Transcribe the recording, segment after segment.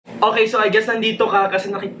Okay, so I guess nandito ka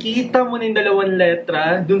kasi nakikita mo na yung dalawang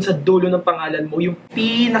letra dun sa dulo ng pangalan mo, yung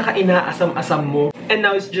pinaka-inaasam-asam mo. And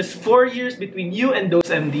now it's just 4 years between you and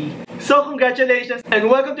those MD. So congratulations and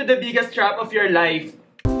welcome to the biggest trap of your life.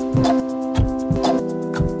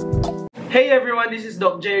 Hey everyone, this is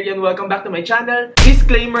Doc Jerry and welcome back to my channel.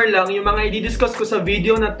 Disclaimer lang, yung mga i-discuss ko sa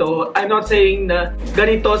video na to, I'm not saying na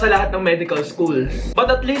ganito sa lahat ng medical schools. But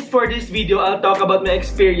at least for this video, I'll talk about my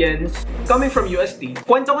experience coming from UST.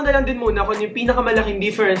 Kwento ko na lang din muna kung yung pinakamalaking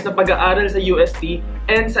difference na pag-aaral sa UST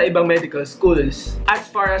and sa ibang medical schools. As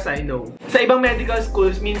far as I know. Sa ibang medical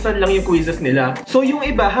schools, minsan lang yung quizzes nila. So yung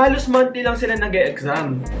iba, halos monthly lang sila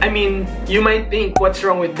nag-e-exam. I mean, you might think, what's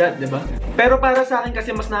wrong with that, diba? Pero para sa akin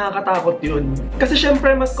kasi mas nakakatakot yun. Kasi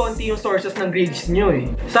syempre mas konti yung sources ng grades nyo eh.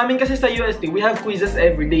 Sa amin kasi sa UST, we have quizzes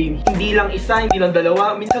every day. Hindi lang isa, hindi lang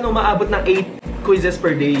dalawa. Minsan umaabot ng 8 quizzes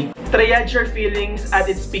per day. Triage your feelings at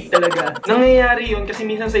its peak talaga. Nangyayari yun kasi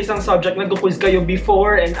minsan sa isang subject nag-quiz kayo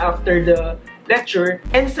before and after the lecture.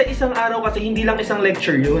 And sa isang araw kasi hindi lang isang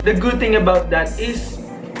lecture yun. The good thing about that is,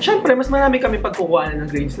 syempre mas marami kami pagkukuhanan ng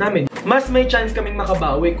grades namin. Mas may chance kaming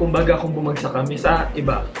makabawi kumbaga kung bumagsak kami sa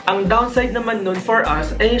iba. Ang downside naman nun for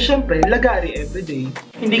us ay syempre lagari everyday.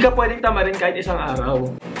 Hindi ka pwedeng tamarin kahit isang araw.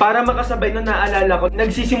 Para makasabay nun naalala ko,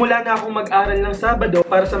 nagsisimula na akong mag-aral ng Sabado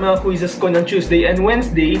para sa mga quizzes ko ng Tuesday and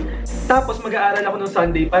Wednesday. Tapos mag-aaral ako ng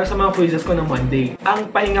Sunday para sa mga quizzes ko ng Monday. Ang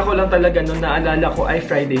pahinga ko lang talaga nun naalala ko ay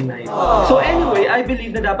Friday night. So anyway, I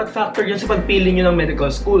believe na dapat factor yun sa pagpili nyo ng medical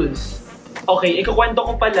schools. Okay, ikukwento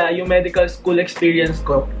ko pala yung medical school experience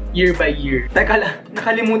ko year by year. Teka lang,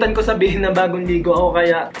 nakalimutan ko sabihin na bagong ligo ako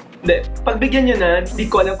kaya... Hindi, pagbigyan nyo na, hindi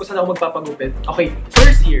ko alam kung saan ako magpapagupit. Okay,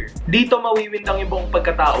 first year, dito mawiwindang yung buong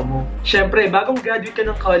pagkatao mo. Siyempre, bagong graduate ka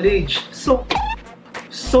ng college.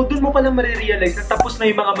 So dun mo palang marirealize na tapos na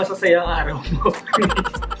yung mga masasayang araw mo.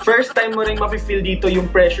 First time mo rin mafe-feel dito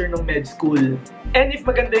yung pressure ng med school. And if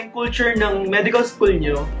maganda yung culture ng medical school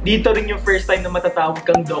nyo, dito rin yung first time na matatawag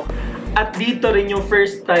kang doc. At dito rin yung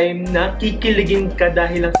first time na kikiligin ka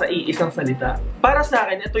dahil lang sa iisang salita. Para sa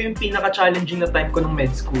akin, ito yung pinaka-challenging na time ko ng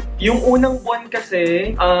med school. Yung unang buwan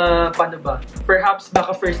kasi, paano ba? Perhaps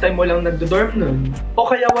baka first time mo lang nagdo-dorm nun. O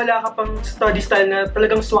kaya wala ka pang study style na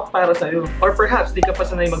talagang swak para sa'yo. Or perhaps di ka pa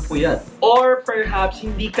sanay magpuyat. Or perhaps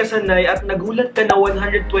hindi ka sanay at nagulat ka na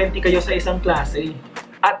 120 kayo sa isang klase.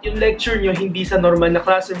 At yung lecture nyo hindi sa normal na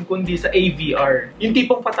classroom kundi sa AVR. Yung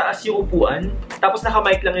tipong pataas yung upuan, tapos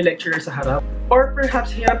naka-mic lang yung lecturer sa harap. Or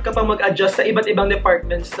perhaps hirap ka pa mag-adjust sa iba't ibang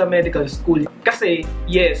departments sa medical school. Kasi,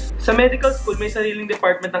 yes, sa medical school may sariling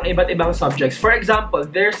department ng iba't ibang subjects. For example,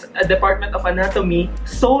 there's a department of anatomy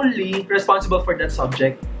solely responsible for that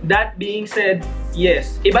subject. That being said,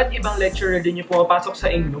 yes, iba't ibang lecturer din yung pumapasok sa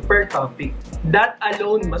inyo per topic. That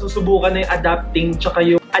alone, masusubukan na yung adapting tsaka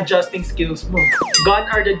yung adjusting skills mo. Gone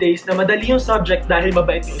are the days na madali yung subject dahil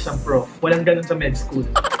mabait yung isang prof. Walang ganun sa med school.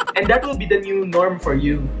 And that will be the new norm for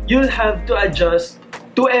you. You'll have to adjust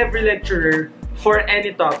to every lecturer for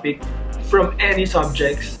any topic from any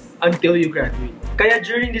subjects until you graduate. Kaya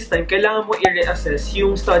during this time, kailangan mo i-reassess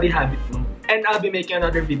yung study habit mo. And I'll be making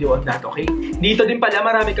another video on that, okay? Dito din pala,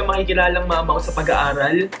 marami kang makikilalang mamaw sa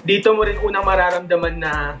pag-aaral. Dito mo rin unang mararamdaman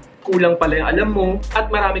na kulang pala yung alam mo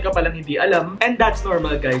at marami ka palang hindi alam. And that's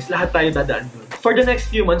normal, guys. Lahat tayo dadaan doon. For the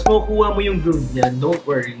next few months, makukuha mo yung groove niyan. Don't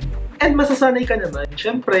worry. And masasanay ka naman.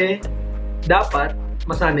 Siyempre, dapat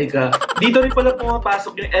masanay ka. Dito rin pala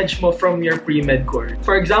pumapasok yung edge mo from your pre-med course.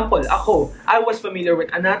 For example, ako, I was familiar with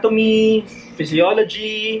anatomy,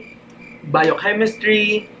 physiology,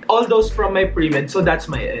 biochemistry, all those from my pre-med, so that's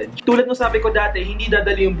my edge. Tulad ng sabi ko dati, hindi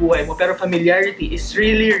dadali yung buhay mo, pero familiarity is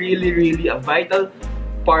really a vital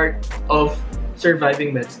part of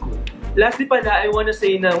surviving med school. Lastly pala, I wanna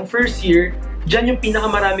say na first year, dyan yung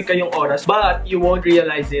pinakamarami kayong oras, but you won't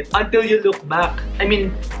realize it until you look back. I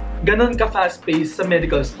mean, ganon ka fast-paced sa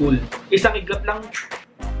medical school. Isang iglap lang,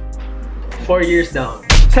 4 years down.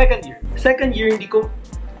 Second year,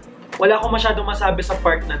 wala akong masyadong masabi sa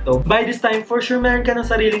part na to. By this time, for sure, meron ka ng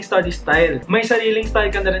sariling study style. May sariling style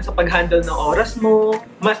ka na rin sa pag-handle ng oras mo.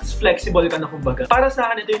 Mas flexible ka na kumbaga. Para sa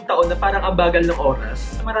akin, ito yung taon na parang ang bagal ng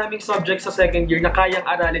oras. Maraming subjects sa second year na kayang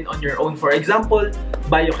aralin on your own. For example,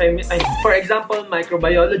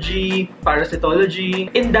 microbiology, parasitology.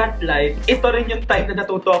 In that light, ito rin yung time na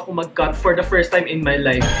natuto ako mag-cut for the first time in my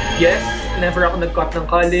life. Yes, never ako nag-cut ng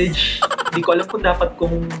college. Hindi ko alam kung dapat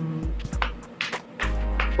kong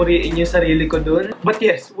puriin yung sarili ko dun. But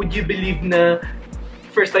yes, would you believe na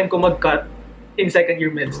first time ko mag-cut in second year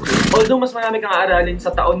med school? Although mas marami kang aaralin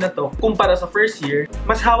sa taon na to kumpara sa first year,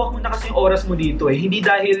 mas hawak mo na kasi yung oras mo dito eh. Hindi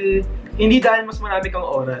Hindi dahil mas marami kang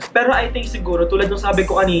oras. Pero I think siguro, tulad ng sabi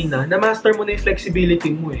ko kanina, na-master mo na yung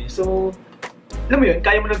flexibility mo eh. So, alam mo yun,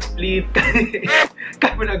 kaya mo nag-split,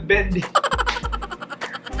 kaya mo nag-bending.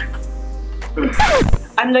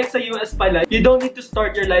 Unlike sa US pala, you don't need to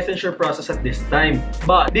start your licensure process at this time.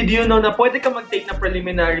 But, did you know na pwede ka mag-take na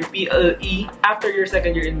preliminary PLE after your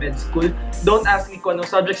second year in med school? Don't ask me kung anong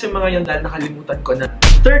subjects yung mga yun dahil nakalimutan ko na.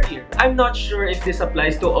 Third year. I'm not sure if this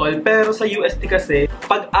applies to all, pero sa UST kasi,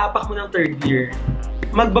 pag-apak mo ng third year,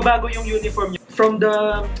 magbabago yung uniform from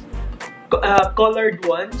the colored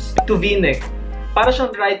ones to V-neck. Para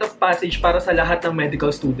siyang rite of passage para sa lahat ng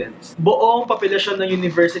medical students. Buong populasyon ng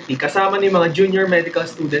university, kasama ni mga junior medical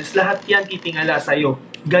students, lahat yan titingala sa'yo.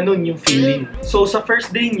 Ganun yung feeling. So sa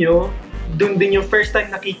first day nyo, dun din yung first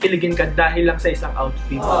time nakikiligin ka dahil lang sa isang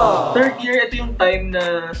outfit. Third year, ito yung time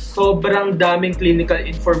na sobrang daming clinical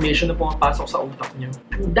information na pumapasok sa utak nyo.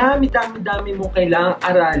 Ang dami mo kailangang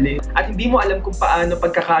aralin at hindi mo alam kung paano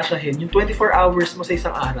pagkakasyahin yung 24 hours mo sa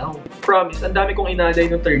isang araw. Promise, ang dami kong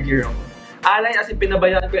inalay ng third year ako. Alay as in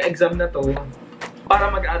pinabayaan ko yung exam na to para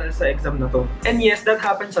mag-aral sa exam na to. And yes, that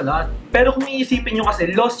happens a lot. Pero kung iisipin nyo kasi,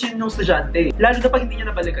 lost yun yung estudyante. Lalo na pag hindi niya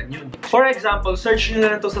nabalikan yun. For example, search nyo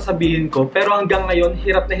na lang to sasabihin ko, pero hanggang ngayon,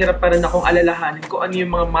 hirap na hirap pa rin akong alalahanin kung ano yung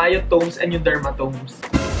mga myotomes and yung dermatomes.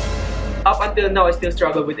 Up until now, I still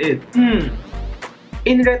struggle with it.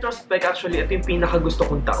 In retrospect, actually, ito yung pinakagusto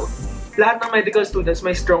kong taon. Lahat ng medical students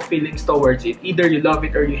may strong feelings towards it. Either you love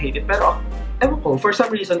it or you hate it. Pero, ewan ko, for some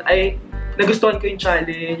reason, nagustuhan ko yung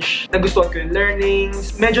challenge, nagustuhan ko yung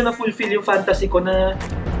learnings, medyo na-fulfill yung fantasy ko na,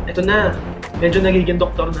 eto na, medyo nagiging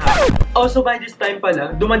doktor na ako. Also, by this time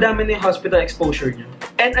pala, dumadami na yung hospital exposure nyo.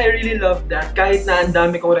 And I really love that, kahit na ang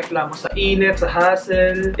dami kong reklamo sa init, sa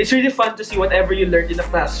hassle. It's really fun to see whatever you learned in a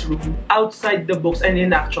classroom, outside the books and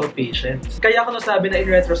in actual patients. Kaya ako nasabi na in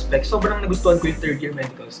retrospect, sobrang nagustuhan ko yung third year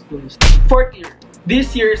medical schools. Fourth year.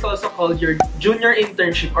 This year is also called your junior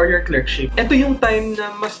internship or your clerkship. Ito yung time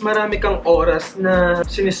na mas marami kang oras na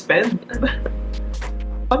sinispend. Ano ba?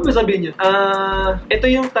 Paano ba sabihin yun? Ito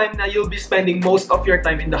yung time na you'll be spending most of your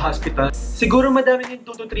time in the hospital. Siguro madami din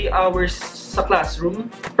 2 to 3 hours sa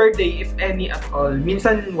classroom per day if any at all.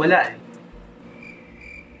 Minsan wala eh.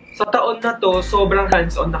 Sa taon na to, sobrang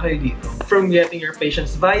hands-on na kayo dito. From getting your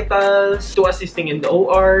patient's vitals, to assisting in the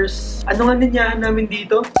ORs. Ano nga ninyahan namin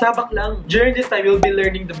dito? Sabak lang. During this time, you'll be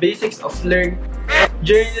learning the basics of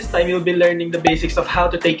how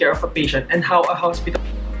to take care of a patient and how a hospital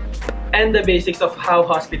and the basics of how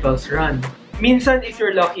hospitals run. Minsan, if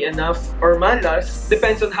you're lucky enough or malas,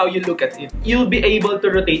 depends on how you look at it. You'll be able to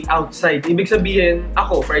rotate outside. Ibig sabihin,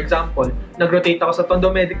 ako, for example, nag-rotate ako sa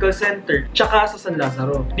Tondo Medical Center, tsaka sa San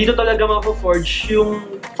Lazaro. Dito talaga mako-forge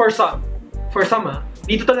yung, for some,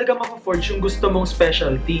 dito talaga mako-forge yung gusto mong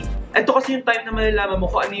specialty. Ito kasi yung time na malalaman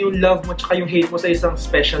mo kung ano yung love mo tsaka yung hate mo sa isang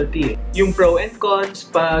specialty. Yung pro and cons,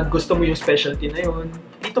 pag gusto mo yung specialty na yun.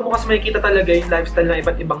 Dito mo kasi makikita talaga yung lifestyle ng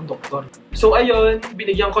iba't ibang doktor. So ayun,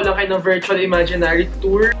 binigyan ko lang kayo ng virtual imaginary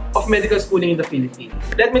tour of medical schooling in the Philippines.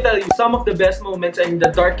 Let me tell you, some of the best moments and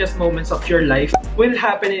the darkest moments of your life will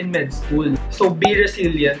happen in med school. So be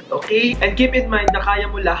resilient, okay? And keep in mind na kaya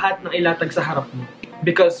mo lahat ng ilatag sa harap mo.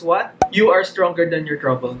 Because what? You are stronger than your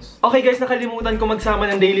troubles. Okay guys, nakalimutan ko magsama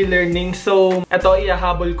ng daily learning. So, eto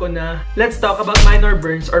iahabol ko na. Let's talk about minor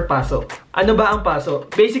burns or paso. Ano ba ang paso?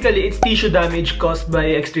 Basically, it's tissue damage caused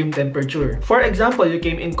by extreme temperature. For example, you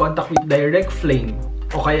came in contact with direct flame.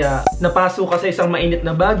 O kaya, napaso ka sa isang mainit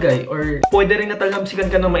na bagay. Or pwede rin natalamsikan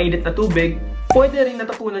ka ng mainit na tubig. Pwede rin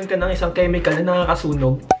natapunan ka ng isang chemical na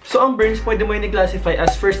nakakasunog. So ang burns, pwede mo yun i-classify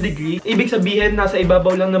as first degree. Ibig sabihin, nasa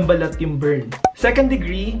ibabaw lang ng balat yung burn. Second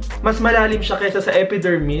degree, mas malalim siya kaysa sa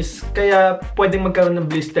epidermis. Kaya pwedeng magkaroon ng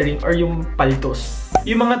blistering or yung paltos.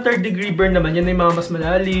 Yung mga third degree burn naman, yun yung mga mas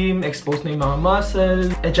malalim, exposed na yung mga muscle,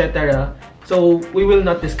 etc. So, we will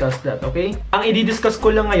not discuss that, okay? Ang i-discuss ko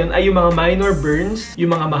lang ngayon ay yung mga minor burns,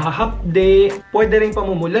 yung mga mahahapde, pwede rin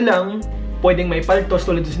pamumula lang, pwedeng may paltos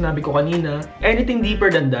tulad ng sinabi ko kanina. Anything deeper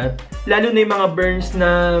than that, lalo na yung mga burns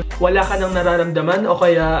na wala ka nang nararamdaman o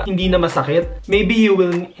kaya hindi na masakit, maybe you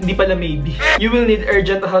will, hindi pala maybe, you will need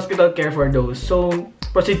urgent hospital care for those. So,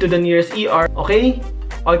 proceed to the nearest ER, okay?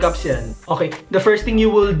 All caps yan. Okay, the first thing you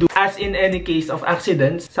will do, as in any case of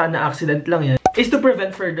accidents, sana accident lang yan, is to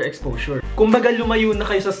prevent further exposure. Kumbaga lumayo na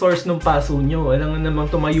kayo sa source ng paso nyo, alam nga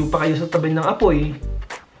namang tumayo pa kayo sa tabi ng apoy.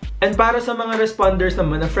 And para sa mga responders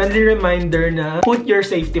naman, a friendly reminder na put your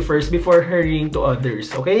safety first before hurrying to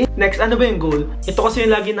others, okay? Next, ano ba yung goal? Ito kasi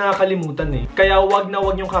yung lagi nakakalimutan eh. Kaya wag na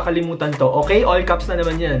wag yung kakalimutan to, okay? All caps na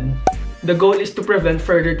naman yan. The goal is to prevent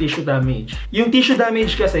further tissue damage. Yung tissue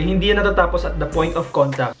damage kasi, hindi yan natatapos at the point of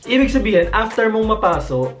contact. Ibig sabihin, after mong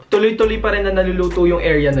mapaso, tuloy-tuloy pa rin na naluluto yung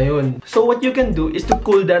area na yun. So what you can do is to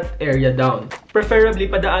cool that area down. Preferably,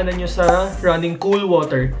 padaanan nyo sa running cool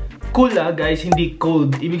water. Cool guys, hindi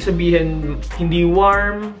cold. Ibig sabihin, hindi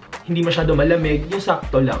warm, hindi masyado malamig, yung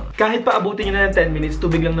sakto lang. Kahit paabutin nyo na ng 10 minutes,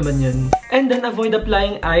 tubig lang naman yun. And then avoid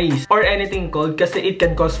applying ice or anything cold kasi it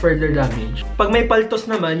can cause further damage. Pag may paltos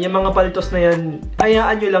naman, yung mga paltos na yan,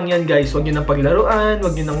 hayaan nyo lang yan guys. Huwag nyo nang paglaruan,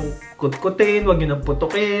 huwag nyo nang kutkutin, huwag nyo nang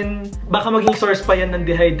putukin. Baka maging source pa yan ng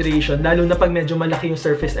dehydration, lalo na pag medyo malaki yung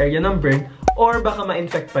surface area ng burn, or baka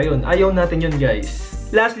ma-infect pa yun. Ayaw natin yun guys.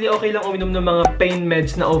 Lastly, okay lang uminom ng mga pain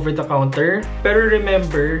meds na over-the-counter. Pero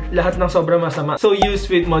remember, lahat ng sobrang masama. So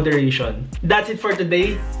use with moderation. That's it for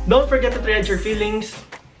today. Don't forget to triage your feelings.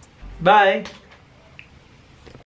 Bye!